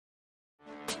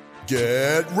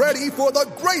Get ready for the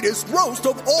greatest roast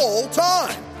of all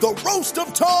time, the Roast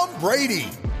of Tom Brady,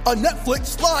 a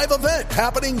Netflix live event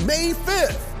happening May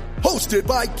 5th. Hosted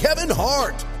by Kevin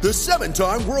Hart, the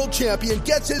 7-time world champion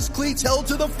gets his cleats held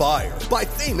to the fire by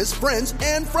famous friends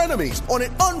and frenemies on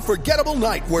an unforgettable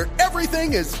night where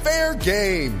everything is fair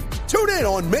game. Tune in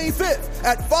on May 5th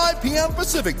at 5 p.m.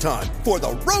 Pacific time for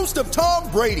the Roast of Tom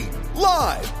Brady,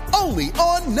 live only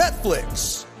on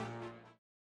Netflix.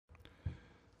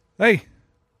 Hey,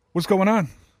 what's going on?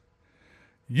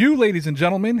 You, ladies and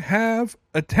gentlemen, have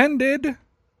attended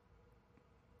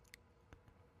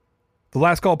the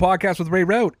Last Call podcast with Ray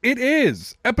Rout. It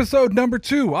is episode number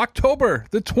 2, October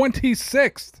the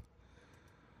 26th.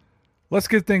 Let's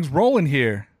get things rolling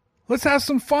here. Let's have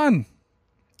some fun.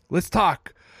 Let's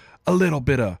talk a little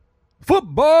bit of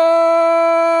football.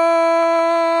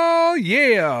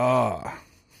 Yeah.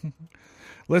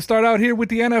 Let's start out here with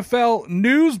the NFL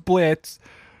News Blitz.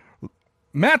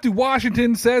 Matthew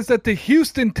Washington says that the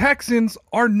Houston Texans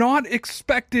are not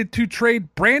expected to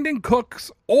trade Brandon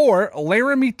Cooks or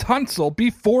Laramie Tunsil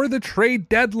before the trade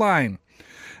deadline.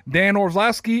 Dan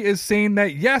Orlovsky is saying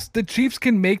that yes, the Chiefs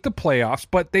can make the playoffs,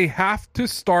 but they have to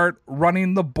start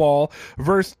running the ball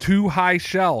versus too high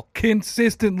shell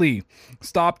consistently.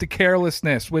 Stop the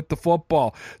carelessness with the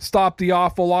football. Stop the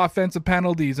awful offensive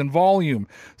penalties and volume.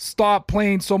 Stop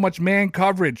playing so much man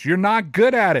coverage. You're not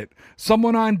good at it.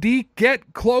 Someone on D,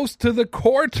 get close to the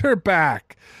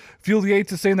quarterback. Field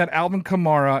Yates is saying that Alvin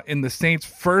Kamara in the Saints'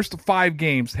 first 5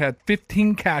 games had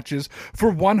 15 catches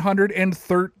for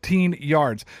 113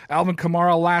 yards. Alvin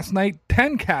Kamara last night,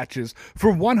 10 catches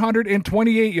for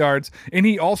 128 yards, and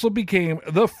he also became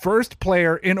the first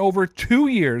player in over 2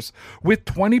 years with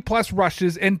 20-plus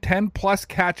rushes and 10-plus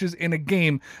catches in a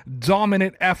game.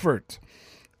 Dominant effort.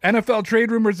 NFL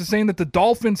trade rumors are saying that the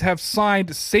Dolphins have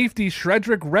signed safety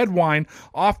Shredrick Redwine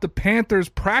off the Panthers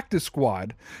practice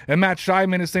squad. And Matt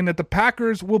Scheiman is saying that the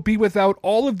Packers will be without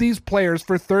all of these players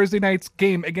for Thursday night's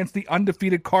game against the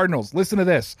undefeated Cardinals. Listen to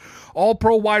this.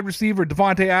 All-pro wide receiver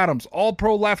Devontae Adams,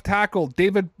 all-pro left tackle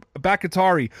David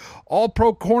Bakatari,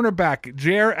 all-pro cornerback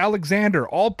Jair Alexander,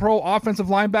 all-pro offensive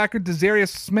linebacker Desarius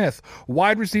Smith,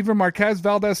 wide receiver Marquez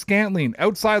Valdez-Scantling,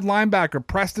 outside linebacker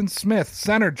Preston Smith,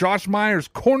 center Josh Myers,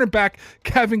 cornerback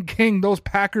Kevin King. Those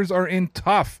Packers are in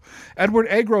tough. Edward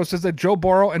Egro says that Joe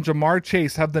Burrow and Jamar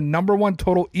Chase have the number 1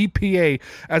 total EPA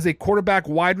as a quarterback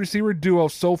wide receiver duo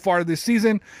so far this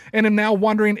season, and am now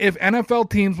wondering if NFL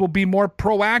teams will be more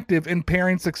proactive in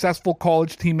pairing successful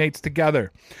college teammates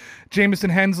together. Jamison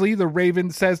Hensley, the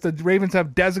Ravens, says the Ravens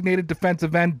have designated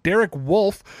defensive end Derek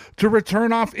Wolfe to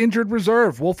return off injured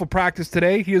reserve. Wolfe will practice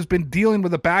today. He has been dealing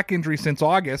with a back injury since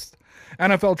August.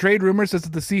 NFL trade rumors says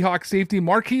that the Seahawks safety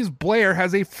Marquise Blair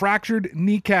has a fractured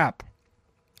kneecap.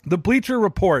 The Bleacher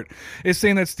Report is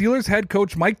saying that Steelers head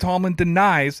coach Mike Tomlin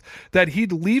denies that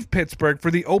he'd leave Pittsburgh for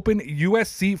the open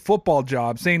USC football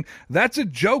job, saying, "That's a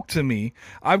joke to me.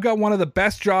 I've got one of the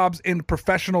best jobs in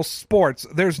professional sports.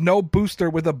 There's no booster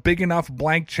with a big enough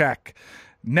blank check."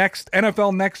 Next,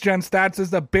 NFL Next Gen Stats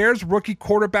says the Bears rookie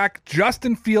quarterback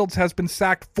Justin Fields has been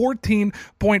sacked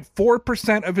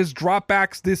 14.4% of his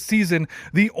dropbacks this season,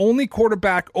 the only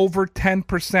quarterback over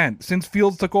 10%. Since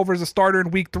Fields took over as a starter in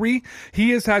Week 3,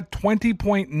 he has had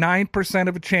 20.9%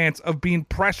 of a chance of being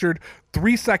pressured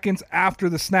 3 seconds after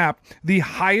the snap, the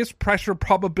highest pressure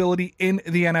probability in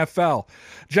the NFL.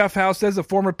 Jeff House says the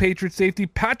former Patriot safety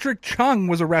Patrick Chung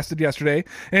was arrested yesterday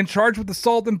and charged with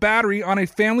assault and battery on a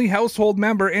family household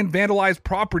member and vandalized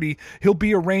property. He'll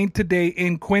be arraigned today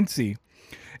in Quincy.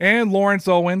 And Lawrence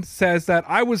Owen says that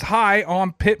I was high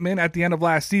on Pittman at the end of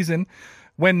last season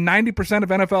when 90%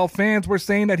 of NFL fans were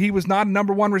saying that he was not a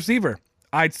number 1 receiver.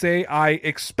 I'd say I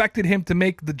expected him to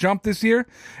make the jump this year,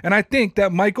 and I think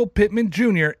that Michael Pittman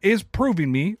Jr. is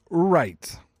proving me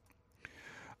right.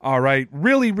 All right,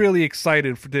 really, really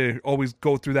excited to always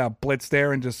go through that blitz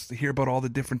there and just hear about all the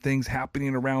different things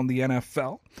happening around the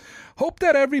NFL. Hope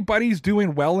that everybody's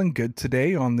doing well and good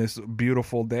today on this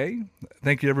beautiful day.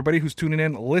 Thank you, everybody who's tuning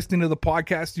in, listening to the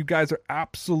podcast. You guys are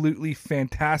absolutely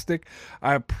fantastic.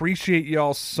 I appreciate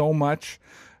y'all so much.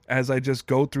 As I just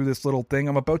go through this little thing,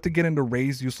 I'm about to get into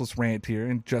Ray's useless rant here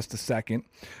in just a second.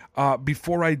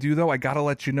 Before I do, though, I got to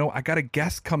let you know, I got a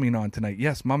guest coming on tonight.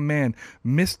 Yes, my man,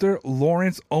 Mr.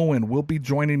 Lawrence Owen will be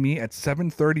joining me at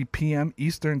 7:30 p.m.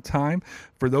 Eastern Time.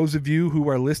 For those of you who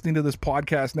are listening to this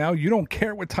podcast now, you don't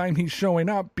care what time he's showing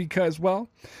up because, well,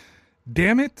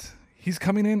 damn it. He's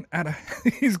coming in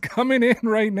he's coming in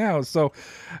right now. So,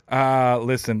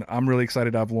 listen, I'm really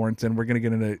excited to have Lawrence in. We're going to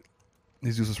get into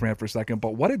his useless rant for a second,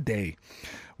 but what a day.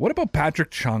 What about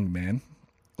Patrick Chung, man?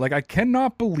 Like, I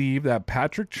cannot believe that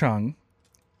Patrick Chung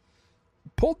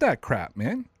pulled that crap,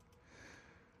 man.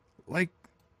 Like,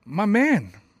 my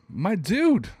man, my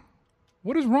dude,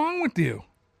 what is wrong with you?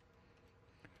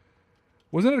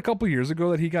 Wasn't it a couple years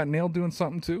ago that he got nailed doing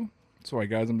something too? Sorry,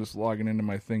 guys, I'm just logging into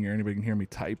my thing here. Anybody can hear me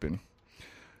typing.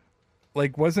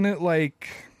 Like, wasn't it like...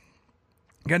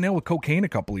 got nailed with cocaine a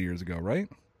couple of years ago, right?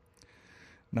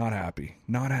 Not happy.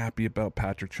 Not happy about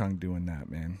Patrick Chung doing that,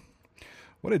 man.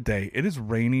 What a day. It is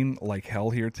raining like hell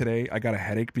here today. I got a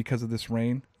headache because of this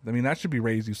rain. I mean, that should be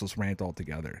Ray's useless rant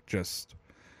altogether. Just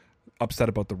upset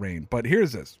about the rain. But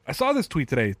here's this. I saw this tweet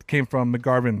today. It came from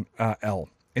McGarvin L.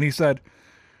 And he said,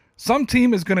 some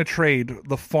team is going to trade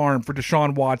the farm for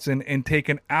Deshaun Watson and take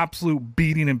an absolute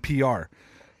beating in PR.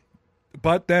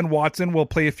 But then Watson will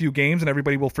play a few games and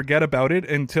everybody will forget about it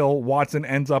until Watson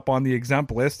ends up on the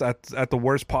exempt list at the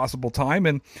worst possible time.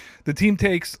 And the team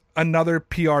takes another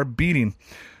PR beating.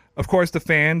 Of course, the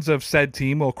fans of said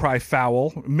team will cry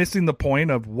foul, missing the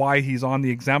point of why he's on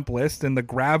the exempt list and the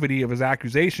gravity of his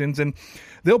accusations. And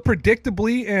they'll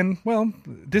predictably and, well,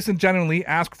 disingenuously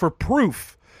ask for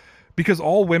proof because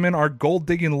all women are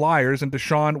gold-digging liars and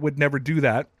Deshaun would never do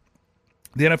that.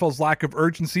 The NFL's lack of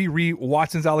urgency re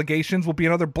Watson's allegations will be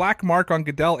another black mark on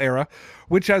Goodell era,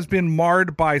 which has been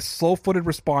marred by slow-footed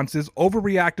responses,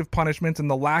 overreactive punishments, and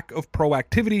the lack of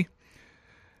proactivity.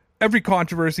 Every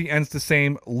controversy ends the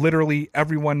same, literally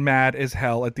everyone mad as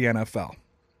hell at the NFL.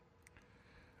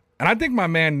 And I think my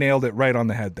man nailed it right on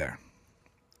the head there.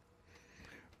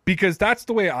 Because that's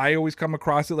the way I always come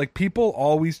across it. Like, people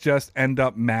always just end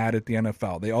up mad at the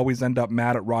NFL. They always end up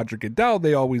mad at Roger Goodell.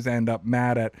 They always end up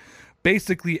mad at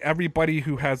basically everybody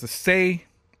who has a say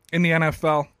in the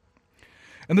NFL.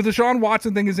 And the Deshaun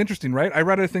Watson thing is interesting, right? I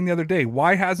read a thing the other day.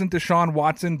 Why hasn't Deshaun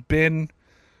Watson been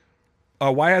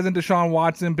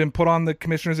put on the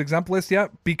commissioner's exempt list yet?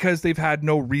 Because they've had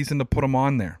no reason to put him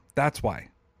on there. That's why.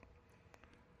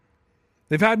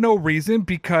 They've had no reason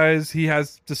because he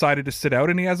has decided to sit out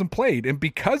and he hasn't played. And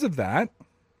because of that,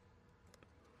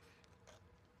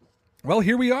 well,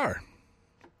 here we are.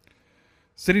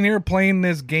 Sitting here playing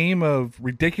this game of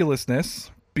ridiculousness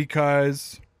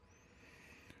because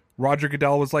Roger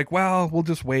Goodell was like, well, we'll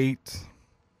just wait.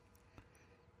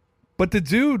 But the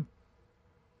dude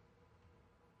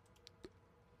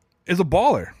is a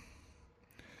baller.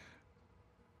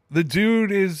 The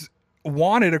dude is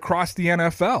wanted across the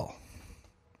NFL.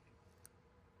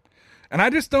 And I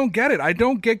just don't get it. I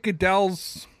don't get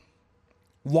Goodell's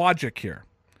logic here.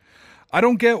 I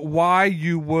don't get why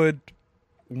you would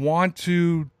want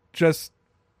to just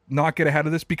not get ahead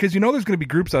of this, because you know there's going to be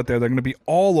groups out there that are going to be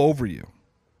all over you.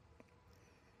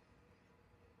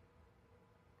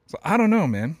 So I don't know,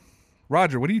 man.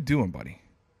 Roger, what are you doing, buddy?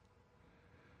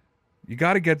 You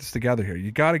got to get this together here.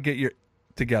 You got to get your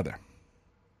together.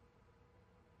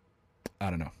 I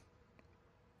don't know.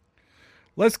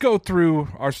 Let's go through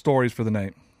our stories for the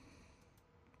night.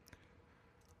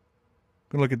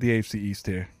 Gonna look at the AFC East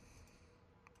here.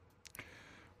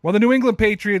 Well, the New England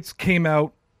Patriots came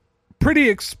out pretty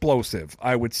explosive,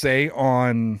 I would say,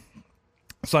 on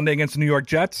Sunday against the New York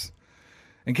Jets.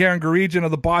 And Karen Guregian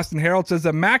of the Boston Herald says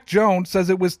that Mac Jones says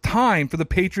it was time for the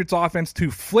Patriots offense to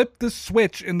flip the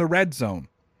switch in the red zone.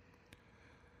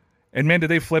 And man, did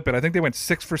they flip it. I think they went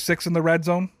 6 for 6 in the red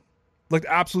zone. Looked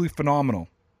absolutely phenomenal.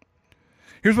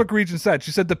 Here's what Guregian said.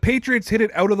 She said the Patriots hit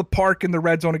it out of the park in the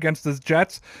red zone against the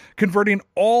Jets, converting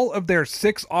all of their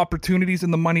 6 opportunities in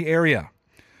the money area.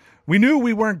 We knew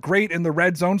we weren't great in the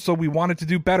red zone, so we wanted to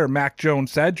do better, Mac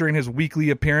Jones said during his weekly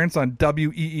appearance on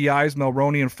WEEI's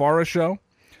Mulroney and Farah show.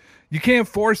 You can't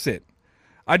force it.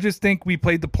 I just think we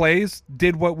played the plays,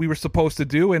 did what we were supposed to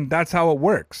do, and that's how it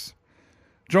works.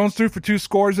 Jones threw for 2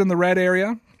 scores in the red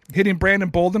area, hitting Brandon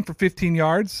Bolden for 15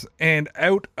 yards and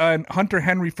out Hunter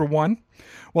Henry for 1.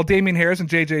 While Damian Harris and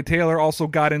J.J. Taylor also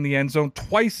got in the end zone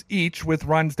twice each with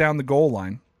runs down the goal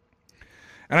line.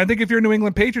 And I think if you're a New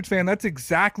England Patriots fan, that's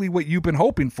exactly what you've been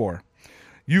hoping for.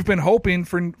 You've been hoping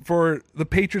for the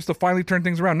Patriots to finally turn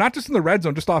things around, not just in the red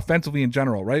zone, just offensively in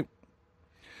general, right?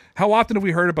 How often have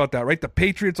we heard about that, right? The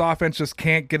Patriots offense just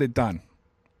can't get it done.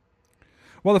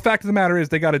 Well, the fact of the matter is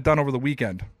they got it done over the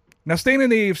weekend. Now, staying in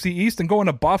the AFC East and going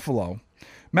to Buffalo,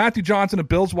 Matthew Johnson of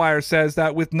Bills Wire says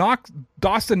that with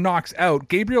Dawson Knox out,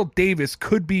 Gabriel Davis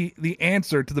could be the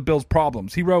answer to the Bills'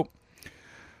 problems. He wrote,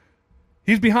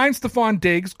 he's behind Stephon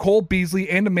Diggs, Cole Beasley,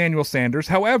 and Emmanuel Sanders.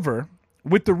 However,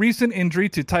 with the recent injury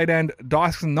to tight end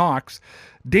Dawson Knox,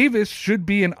 Davis should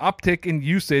be an uptick in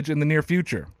usage in the near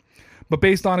future. But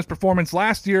based on his performance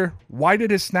last year, why did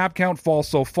his snap count fall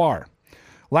so far?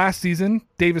 Last season,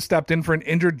 Davis stepped in for an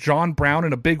injured John Brown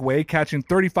in a big way, catching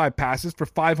 35 passes for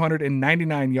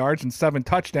 599 yards and 7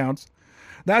 touchdowns.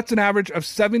 That's an average of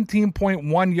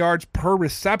 17.1 yards per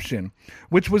reception,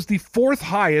 which was the fourth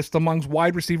highest amongst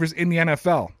wide receivers in the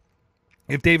NFL.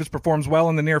 If Davis performs well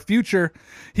in the near future,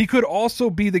 he could also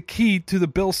be the key to the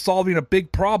Bills solving a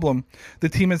big problem the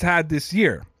team has had this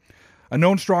year. A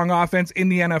known strong offense in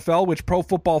the NFL, which Pro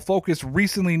Football Focus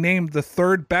recently named the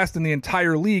third best in the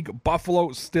entire league,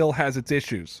 Buffalo still has its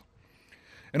issues.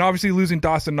 And obviously losing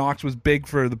Dawson Knox was big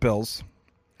for the Bills.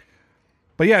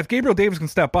 But yeah, if Gabriel Davis can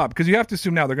step up, because you have to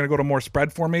assume now they're going to go to more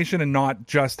spread formation and not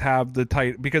just have the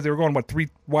tight, because they were going, 3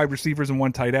 wide receivers and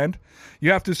 1 tight end.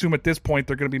 You have to assume at this point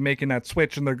they're going to be making that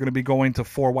switch and they're going to be going to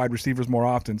 4 wide receivers more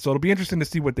often. So it'll be interesting to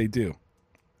see what they do.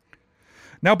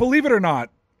 Now, believe it or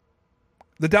not,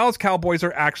 the Dallas Cowboys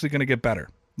are actually going to get better.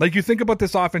 Like, you think about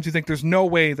this offense, you think there's no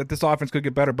way that this offense could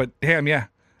get better, but damn, yeah,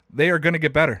 they are going to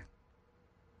get better.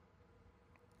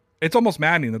 It's almost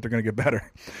maddening that they're going to get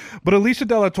better. But Alicia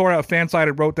De La Torre of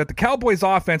Fansided wrote that the Cowboys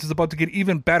offense is about to get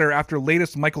even better after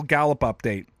latest Michael Gallup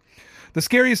update. The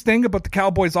scariest thing about the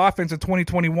Cowboys offense in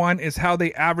 2021 is how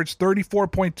they averaged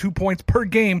 34.2 points per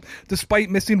game despite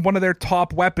missing one of their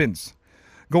top weapons.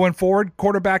 Going forward,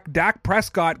 quarterback Dak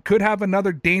Prescott could have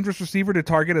another dangerous receiver to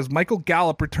target as Michael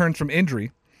Gallup returns from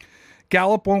injury.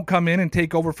 Gallup won't come in and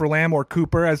take over for Lamb or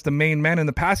Cooper as the main men in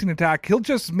the passing attack. He'll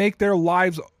just make their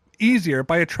lives easier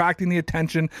by attracting the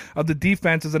attention of the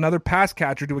defense as another pass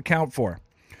catcher to account for.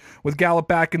 With Gallup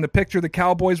back in the picture, the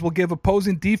Cowboys will give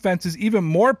opposing defenses even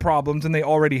more problems than they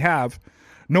already have.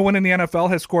 No one in the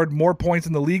NFL has scored more points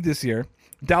in the league this year.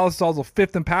 Dallas is also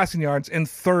 5th in passing yards and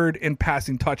 3rd in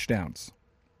passing touchdowns.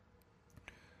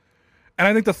 And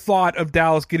I think the thought of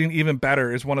Dallas getting even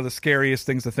better is one of the scariest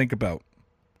things to think about.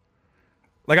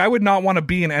 Like, I would not want to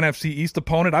be an NFC East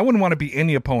opponent. I wouldn't want to be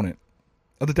any opponent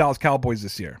of the Dallas Cowboys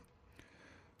this year.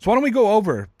 So why don't we go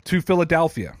over to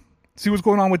Philadelphia, see what's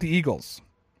going on with the Eagles?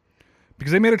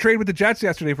 Because they made a trade with the Jets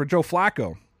yesterday for Joe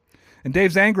Flacco. And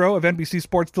Dave Zangro of NBC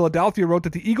Sports Philadelphia wrote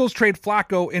that the Eagles trade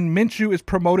Flacco and Minshew is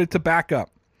promoted to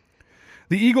backup.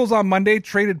 The Eagles on Monday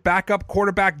traded backup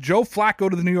quarterback Joe Flacco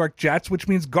to the New York Jets, which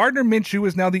means Gardner Minshew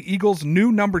is now the Eagles'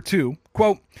 new number 2.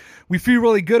 Quote, "We feel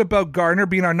really good about Gardner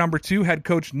being our number 2, head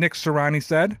coach Nick Sirianni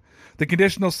said. The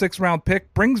conditional 6th-round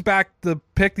pick brings back the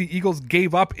pick the Eagles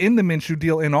gave up in the Minshew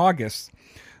deal in August.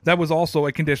 That was also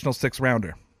a conditional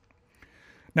 6th-rounder.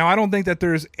 Now, I don't think that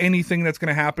there's anything that's going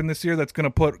to happen this year that's going to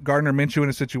put Gardner Minshew in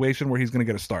a situation where he's going to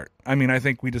get a start. I mean, I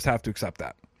think we just have to accept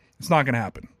that. It's not going to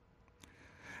happen.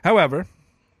 However,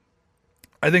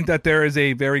 I think that there is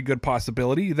a very good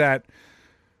possibility that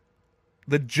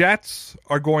the Jets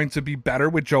are going to be better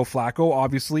with Joe Flacco,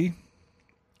 obviously.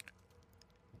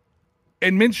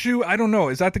 And Minshew, I don't know.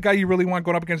 Is that the guy you really want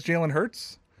going up against Jalen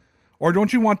Hurts? Or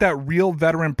don't you want that real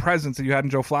veteran presence that you had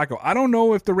in Joe Flacco? I don't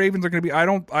know if the Ravens are going to be... I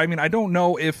don't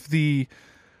know if the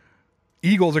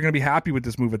Eagles are going to be happy with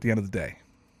this move at the end of the day.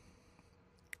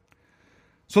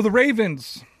 So the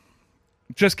Ravens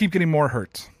just keep getting more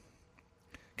hurt.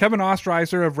 Kevin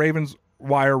Osterheiser of Ravens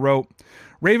Wire wrote,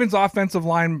 Ravens offensive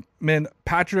lineman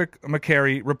Patrick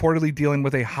McCary reportedly dealing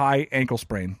with a high ankle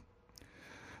sprain.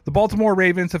 The Baltimore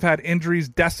Ravens have had injuries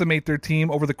decimate their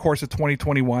team over the course of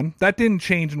 2021. That didn't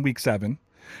change in Week 7,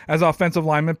 as offensive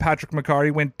lineman Patrick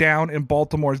McCary went down in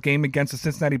Baltimore's game against the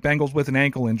Cincinnati Bengals with an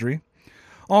ankle injury.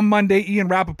 On Monday, Ian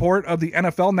Rappaport of the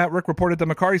NFL Network reported that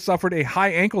McCary suffered a high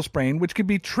ankle sprain, which could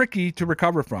be tricky to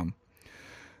recover from.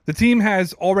 The team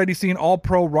has already seen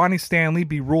All-Pro Ronnie Stanley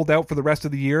be ruled out for the rest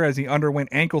of the year as he underwent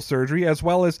ankle surgery, as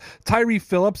well as Tyree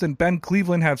Phillips and Ben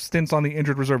Cleveland have stints on the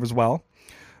injured reserve as well.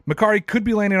 McCary could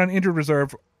be landing on injured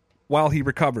reserve while he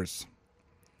recovers.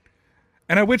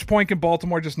 And at which point can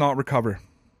Baltimore just not recover?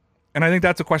 And I think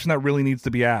that's a question that really needs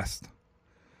to be asked.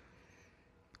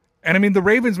 And I mean, the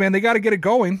Ravens, man, they got to get it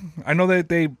going. I know that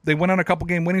they went on a couple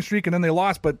game winning streak and then they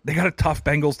lost, but they got a tough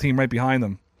Bengals team right behind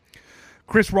them.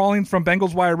 Chris Rawlings from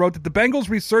Bengals Wire wrote that the Bengals'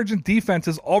 resurgent defense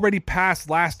has already passed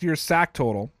last year's sack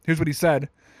total. Here's what he said.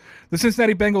 The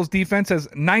Cincinnati Bengals defense has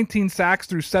 19 sacks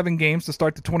through 7 games to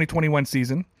start the 2021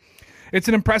 season. It's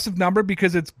an impressive number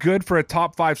because it's good for a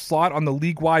top 5 slot on the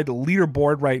league-wide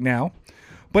leaderboard right now.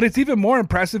 But it's even more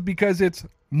impressive because it's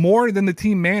more than the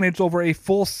team managed over a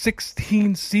full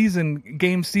 16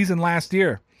 game season last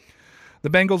year. The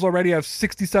Bengals already have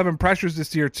 67 pressures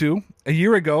this year too. A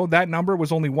year ago, that number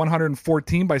was only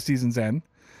 114 by season's end.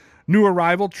 New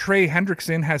arrival Trey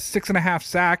Hendrickson has 6.5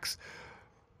 sacks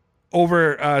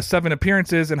over 7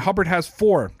 appearances, and Hubbard has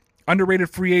 4. Underrated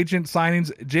free agent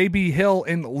signings J.B. Hill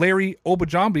and Larry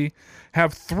Obajambi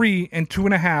have 3 and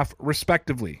 2.5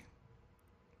 respectively.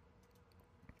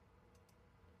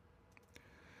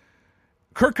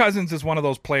 Kirk Cousins is one of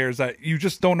those players that you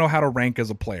just don't know how to rank as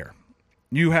a player.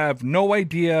 You have no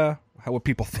idea what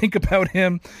people think about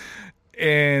him.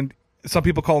 And some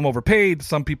people call him overpaid.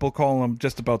 Some people call him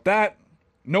just about that.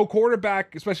 No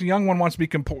quarterback, especially a young one, wants to be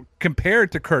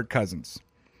compared to Kirk Cousins.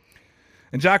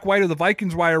 And Jack White of the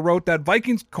Vikings Wire wrote that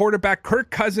Vikings quarterback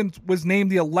Kirk Cousins was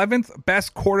named the 11th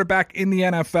best quarterback in the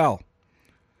NFL.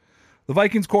 The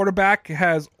Vikings quarterback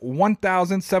has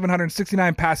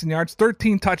 1,769 passing yards,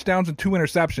 13 touchdowns, and 2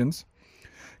 interceptions.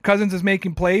 Cousins is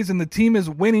making plays, and the team is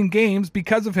winning games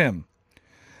because of him.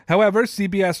 However,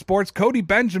 CBS Sports' Cody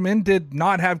Benjamin did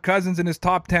not have Cousins in his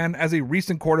top 10 as a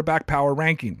recent quarterback power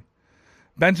ranking.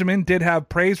 Benjamin did have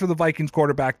praise for the Vikings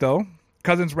quarterback, though.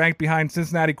 Cousins ranked behind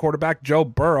Cincinnati quarterback Joe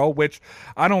Burrow, which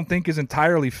I don't think is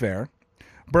entirely fair.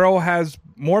 Burrow has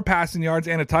more passing yards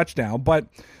and a touchdown, but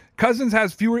Cousins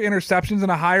has fewer interceptions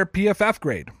and a higher PFF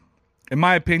grade. In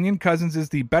my opinion, Cousins is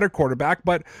the better quarterback,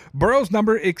 but Burrow's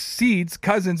number exceeds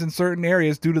Cousins in certain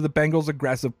areas due to the Bengals'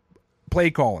 aggressive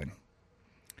play calling.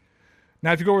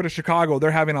 Now, if you go over to Chicago,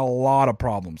 they're having a lot of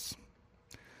problems.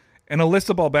 And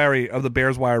Alyssa Balberry of the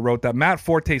Bears Wire wrote that Matt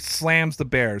Forte slams the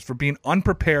Bears for being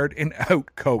unprepared and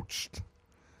outcoached.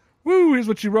 Woo, here's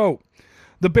what she wrote.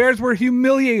 The Bears were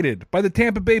humiliated by the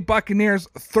Tampa Bay Buccaneers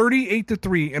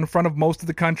 38-3 in front of most of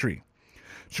the country.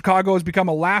 Chicago has become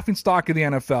a laughingstock of the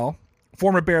NFL.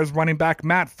 Former Bears running back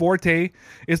Matt Forte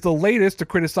is the latest to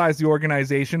criticize the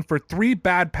organization for 3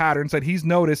 bad patterns that he's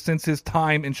noticed since his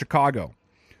time in Chicago.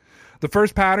 The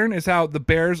first pattern is how the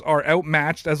Bears are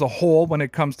outmatched as a whole when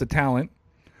it comes to talent,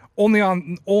 only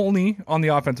on the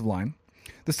offensive line.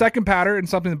 The second pattern, and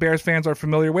something the Bears fans are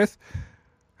familiar with,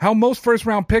 how most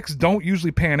first-round picks don't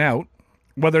usually pan out,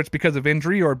 whether it's because of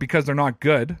injury or because they're not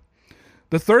good.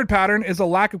 The third pattern is a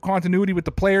lack of continuity with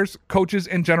the players, coaches,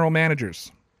 and general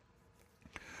managers.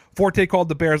 Forte called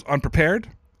the Bears unprepared,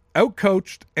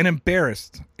 outcoached, and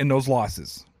embarrassed in those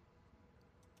losses.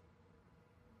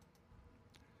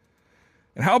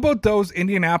 And how about those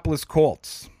Indianapolis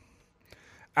Colts?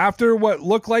 After what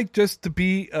looked like just to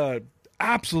be an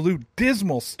absolute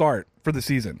dismal start for the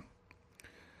season.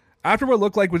 After what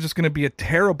looked like was just going to be a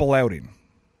terrible outing.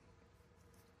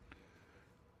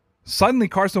 Suddenly,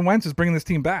 Carson Wentz is bringing this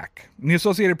team back. And the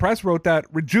Associated Press wrote that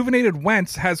rejuvenated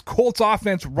Wentz has Colts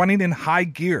offense running in high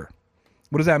gear.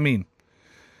 What does that mean?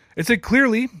 It said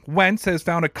clearly Wentz has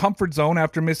found a comfort zone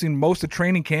after missing most of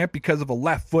training camp because of a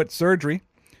left foot surgery.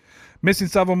 Missing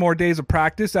several more days of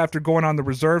practice after going on the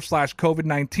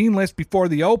reserve/COVID-19 list before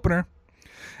the opener.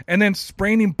 And then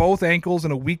spraining both ankles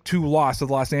in a Week 2 loss to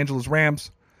the Los Angeles Rams.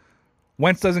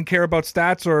 Wentz doesn't care about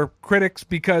stats or critics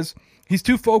because he's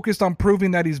too focused on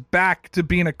proving that he's back to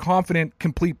being a confident,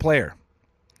 complete player.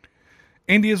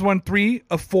 Indy has won 3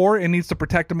 of 4 and needs to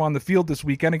protect him on the field this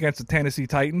weekend against the Tennessee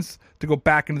Titans to go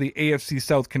back into the AFC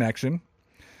South connection.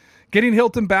 Getting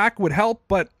Hilton back would help,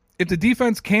 but if the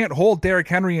defense can't hold Derrick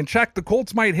Henry in check, the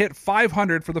Colts might hit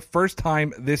 500 for the first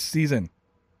time this season.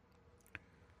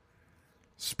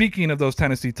 Speaking of those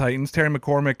Tennessee Titans, Terry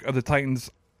McCormick of the Titans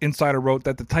Insider wrote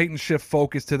that the Titans shift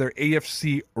focus to their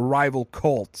AFC rival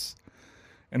Colts.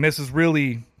 And this is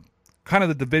really kind of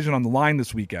the division on the line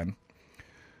this weekend.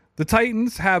 The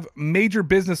Titans have major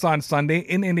business on Sunday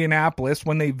in Indianapolis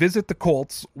when they visit the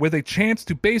Colts with a chance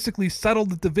to basically settle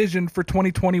the division for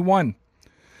 2021.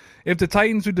 If the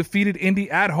Titans, who defeated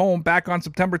Indy at home back on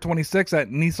September 26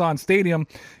 at Nissan Stadium,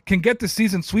 can get the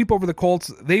season sweep over the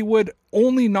Colts, they would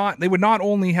not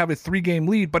only have a 3-game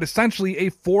lead, but essentially a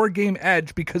 4-game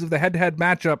edge because of the head-to-head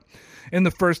matchup in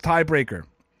the first tiebreaker.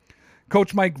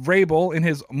 Coach Mike Vrabel, in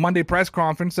his Monday press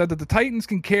conference, said that the Titans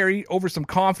can carry over some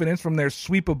confidence from their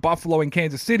sweep of Buffalo and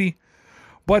Kansas City,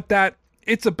 but that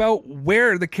it's about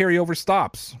where the carryover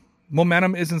stops.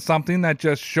 Momentum isn't something that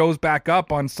just shows back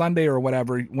up on Sunday or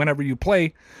whatever, whenever you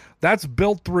play. That's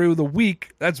built through the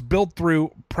week. That's built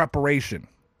through preparation.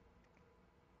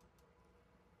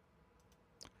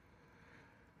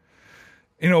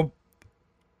 You know,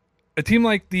 a team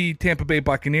like the Tampa Bay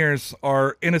Buccaneers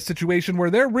are in a situation where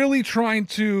they're really trying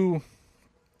to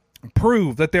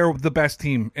prove that they're the best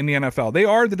team in the NFL. They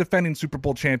are the defending Super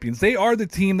Bowl champions. They are the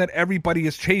team that everybody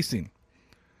is chasing.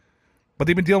 But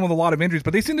they've been dealing with a lot of injuries,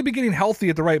 but they seem to be getting healthy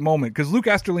at the right moment because Luke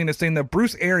Esterlin is saying that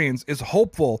Bruce Arians is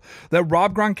hopeful that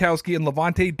Rob Gronkowski and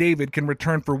Lavonte David can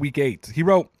return for Week 8. He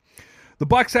wrote, the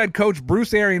Bucs head coach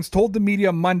Bruce Arians told the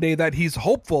media Monday that he's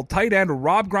hopeful tight end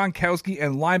Rob Gronkowski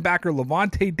and linebacker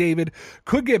Lavonte David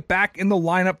could get back in the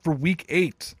lineup for Week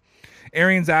 8.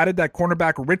 Arians added that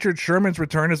cornerback Richard Sherman's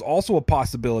return is also a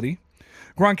possibility.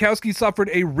 Gronkowski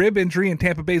suffered a rib injury in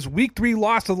Tampa Bay's Week 3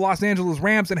 loss to the Los Angeles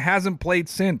Rams and hasn't played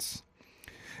since.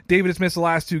 David has missed the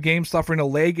last 2 games, suffering a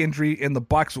leg injury in the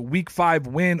Bucs' Week 5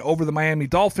 win over the Miami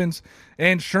Dolphins,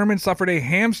 and Sherman suffered a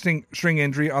hamstring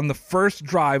injury on the first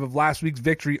drive of last week's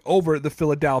victory over the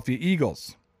Philadelphia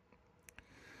Eagles.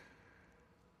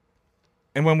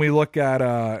 And when we look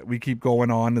at, we keep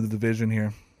going on to the division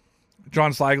here.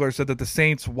 John Sligler said that the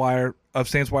Saints Wire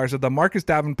said that Marcus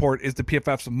Davenport is the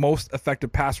PFF's most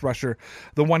effective pass rusher.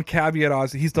 The one caveat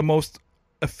is he's the most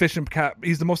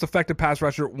effective pass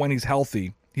rusher when he's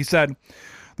healthy. He said,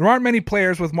 there aren't many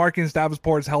players with Marcus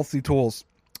Davenport's healthy tools.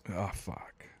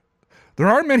 There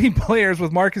aren't many players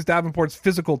with Marcus Davenport's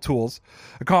physical tools,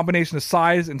 a combination of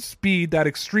size and speed that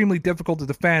extremely difficult to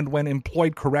defend when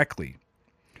employed correctly.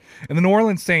 And the New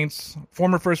Orleans Saints,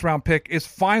 former first-round pick, is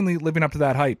finally living up to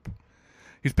that hype.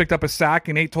 He's picked up a sack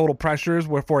and 8 total pressures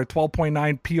for a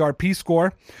 12.9 PRP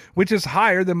score, which is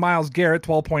higher than Myles Garrett,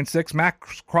 12.6,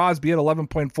 Max Crosby at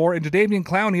 11.4, and Jadeveon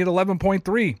Clowney at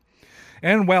 11.3.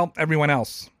 And, well, everyone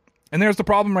else. And there's the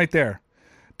problem right there.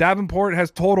 Davenport has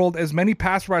totaled as many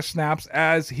pass rush snaps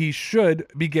as he should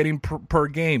be getting per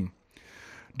game.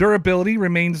 Durability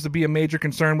remains to be a major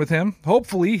concern with him.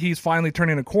 Hopefully, he's finally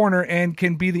turning a corner and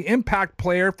can be the impact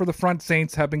player for the front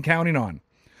Saints have been counting on.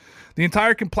 The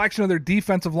entire complexion of their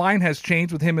defensive line has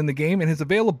changed with him in the game, and his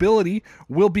availability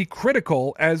will be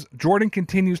critical as Jordan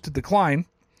continues to decline.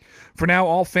 For now,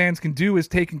 all fans can do is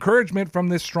take encouragement from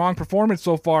this strong performance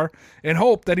so far and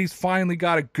hope that he's finally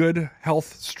got a good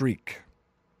health streak.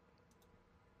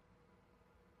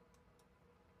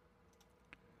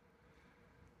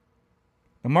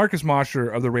 Now, Marcus Mosher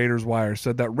of the Raiders Wire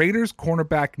said that Raiders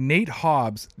cornerback Nate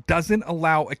Hobbs doesn't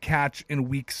allow a catch in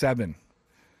Week 7.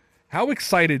 How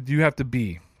excited do you have to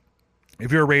be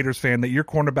if you're a Raiders fan that your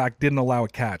cornerback didn't allow a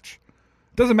catch?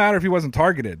 It doesn't matter if he wasn't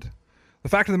targeted. The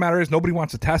fact of the matter is nobody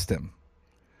wants to test him.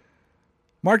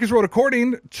 Marcus wrote,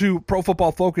 according to Pro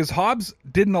Football Focus, Hobbs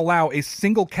didn't allow a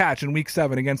single catch in Week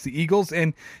 7 against the Eagles,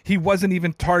 and he wasn't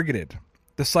even targeted.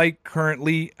 The site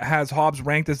currently has Hobbs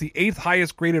ranked as the 8th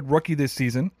highest graded rookie this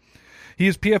season. He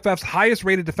is PFF's highest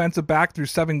rated defensive back through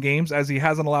 7 games, as he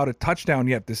hasn't allowed a touchdown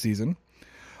yet this season.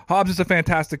 Hobbs is a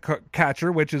fantastic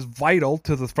catcher, which is vital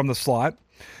from the slot.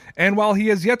 And while he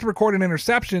has yet to record an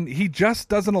interception, he just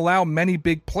doesn't allow many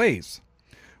big plays.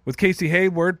 With Casey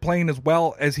Hayward playing as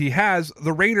well as he has,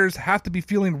 the Raiders have to be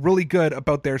feeling really good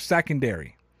about their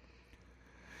secondary.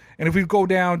 And if we go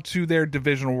down to their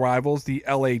divisional rivals, the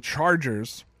LA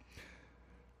Chargers,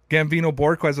 Gambino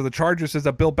Borquez of the Chargers says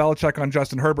that Bill Belichick on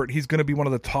Justin Herbert, he's going to be one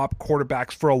of the top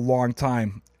quarterbacks for a long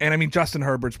time. And I mean, Justin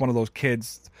Herbert's one of those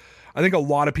kids. I think a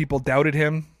lot of people doubted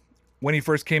him when he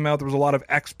first came out. There was a lot of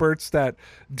experts that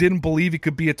didn't believe he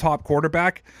could be a top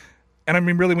quarterback. And I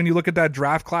mean, really, when you look at that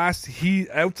draft class, he,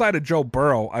 outside of Joe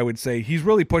Burrow, I would say, he's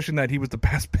really pushing that he was the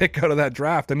best pick out of that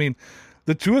draft. I mean,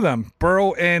 the two of them,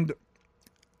 Burrow and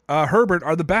Herbert,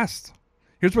 are the best.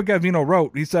 Here's what Gavino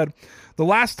wrote. He said, the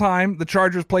last time the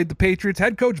Chargers played the Patriots,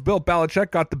 head coach Bill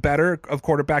Belichick got the better of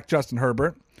quarterback Justin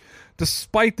Herbert.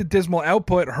 Despite the dismal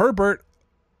output, Herbert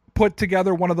put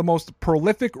together one of the most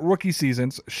prolific rookie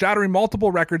seasons, shattering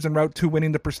multiple records en route to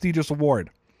winning the prestigious award.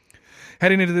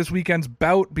 Heading into this weekend's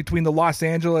bout between the Los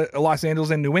Angeles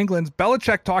and New England,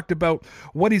 Belichick talked about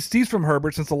what he sees from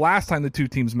Herbert since the last time the two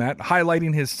teams met,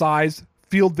 highlighting his size,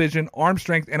 field vision, arm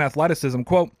strength, and athleticism.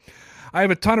 Quote, I have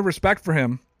a ton of respect for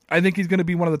him. I think he's going to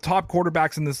be one of the top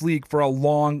quarterbacks in this league for a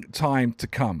long time to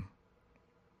come.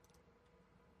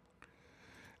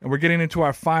 And we're getting into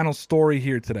our final story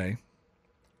here today.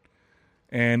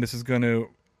 And this is going to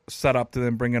set up to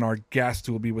then bring in our guest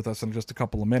who will be with us in just a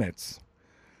couple of minutes.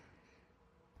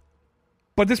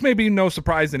 But this may be no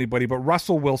surprise to anybody, but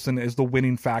Russell Wilson is the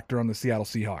winning factor on the Seattle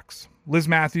Seahawks. Liz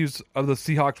Matthews of the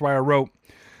Seahawks Wire wrote,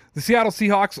 the Seattle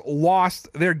Seahawks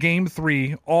lost their Game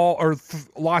 3, let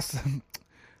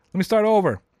me start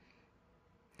over.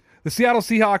 The Seattle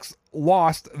Seahawks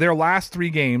lost their last 3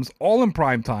 games, all in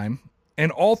prime time,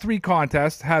 and all 3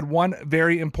 contests had one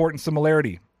very important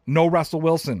similarity. No Russell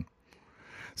Wilson.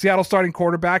 Seattle starting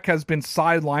quarterback has been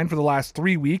sidelined for the last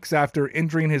 3 weeks after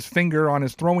injuring his finger on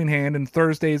his throwing hand in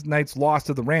Thursday night's loss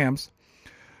to the Rams.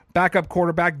 Backup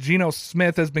quarterback Geno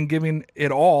Smith has been giving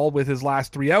it all with his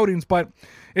last 3 outings, but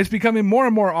it's becoming more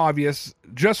and more obvious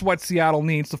just what Seattle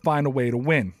needs to find a way to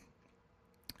win.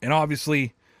 And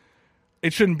obviously,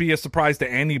 it shouldn't be a surprise to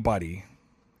anybody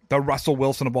that Russell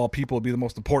Wilson, of all people, would be the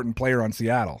most important player on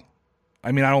Seattle.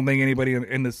 I mean, I don't think anybody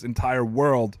in this entire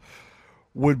world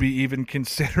would be even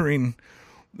considering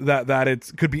that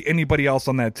it could be anybody else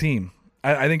on that team.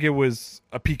 I think it was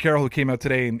Pete Carroll who came out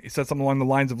today and he said something along the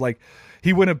lines of like,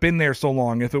 he wouldn't have been there so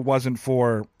long if it wasn't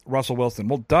for Russell Wilson.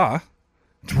 Well, duh.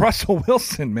 It's Russell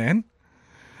Wilson, man.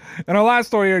 And our last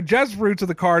story here, Jess Roots of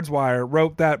the Cards Wire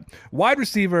wrote that wide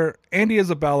receiver Andy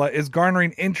Isabella is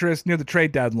garnering interest near the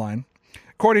trade deadline.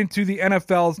 According to the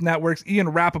NFL's network's Ian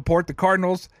Rappaport, the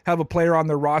Cardinals have a player on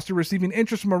their roster receiving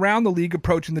interest from around the league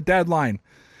approaching the deadline.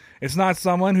 It's not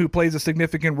someone who plays a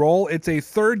significant role. It's a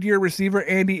third-year receiver,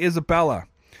 Andy Isabella.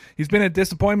 He's been a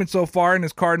disappointment so far in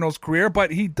his Cardinals career,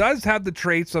 but he does have the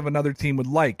traits of another team would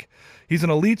like. He's an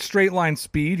elite straight-line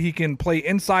speed. He can play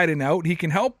inside and out. He can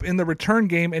help in the return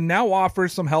game and now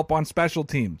offers some help on special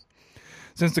teams.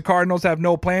 Since the Cardinals have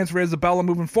no plans for Isabella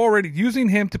moving forward, using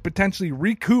him to potentially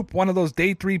recoup one of those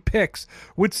day 3 picks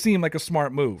would seem like a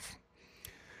smart move.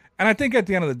 And I think at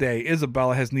the end of the day,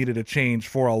 Isabella has needed a change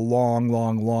for a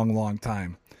long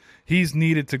time. He's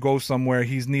needed to go somewhere.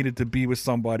 He's needed to be with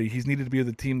somebody. He's needed to be with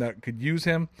a team that could use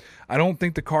him. I don't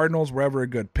think the Cardinals were ever a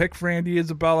good pick for Andy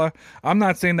Isabella. I'm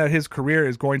not saying that his career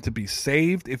is going to be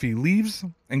saved if he leaves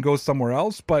and goes somewhere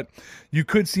else, but you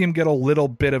could see him get a little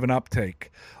bit of an uptake.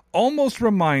 Almost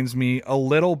reminds me a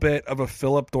little bit of a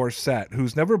Philip Dorsett,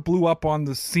 who's never blew up on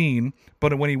the scene,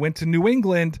 but when he went to New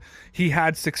England, he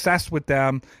had success with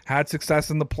them, had success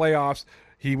in the playoffs.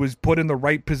 He was put in the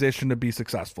right position to be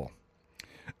successful.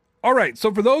 All right,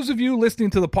 so for those of you listening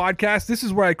to the podcast, this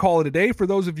is where I call it a day. For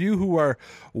those of you who are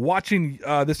watching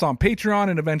this on Patreon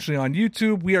and eventually on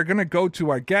YouTube, we are going to go to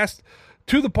our guest.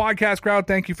 To the podcast crowd,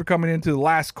 thank you for coming into the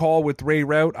last call with Ray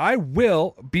Rout. I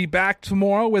will be back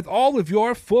tomorrow with all of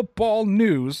your football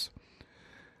news.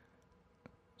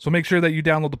 So make sure that you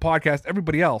download the podcast.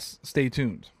 Everybody else, stay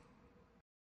tuned.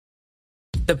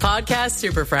 The Podcast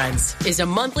Super Friends is a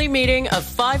monthly meeting of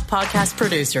 5 podcast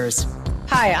producers.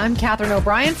 Hi, I'm Katherine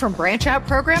O'Brien from Branch Out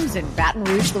Programs in Baton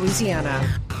Rouge,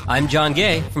 Louisiana. I'm John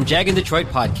Gay from Jag and Detroit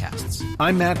Podcasts.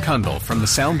 I'm Matt Kundle from the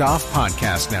Sound Off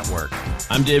Podcast Network.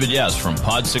 I'm David Yes from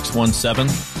Pod 617,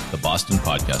 the Boston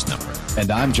Podcast Network.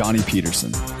 And I'm Johnny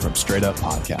Peterson from Straight Up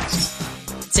Podcasts.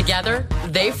 Together,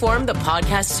 they form the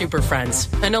Podcast Super Friends,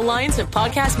 an alliance of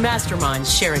podcast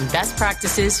masterminds sharing best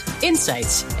practices,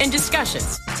 insights, and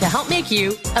discussions to help make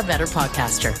you a better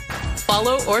podcaster.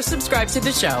 Follow or subscribe to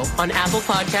the show on Apple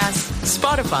Podcasts,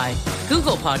 Spotify,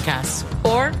 Google Podcasts,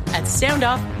 or at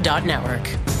soundoff.network.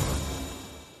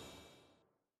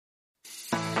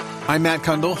 I'm Matt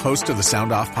Kundle, host of the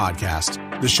Sound Off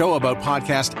Podcast, the show about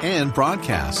podcast and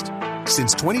broadcast.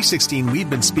 Since 2016, we've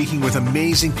been speaking with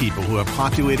amazing people who have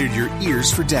populated your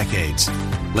ears for decades.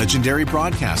 Legendary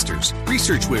broadcasters,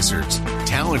 research wizards,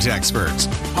 talent experts,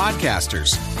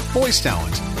 podcasters, voice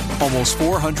talent. Almost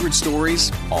 400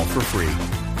 stories, all for free.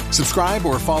 Subscribe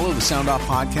or follow the Sound Off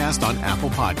Podcast on Apple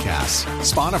Podcasts,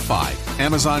 Spotify,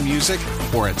 Amazon Music,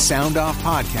 or at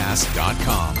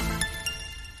soundoffpodcast.com.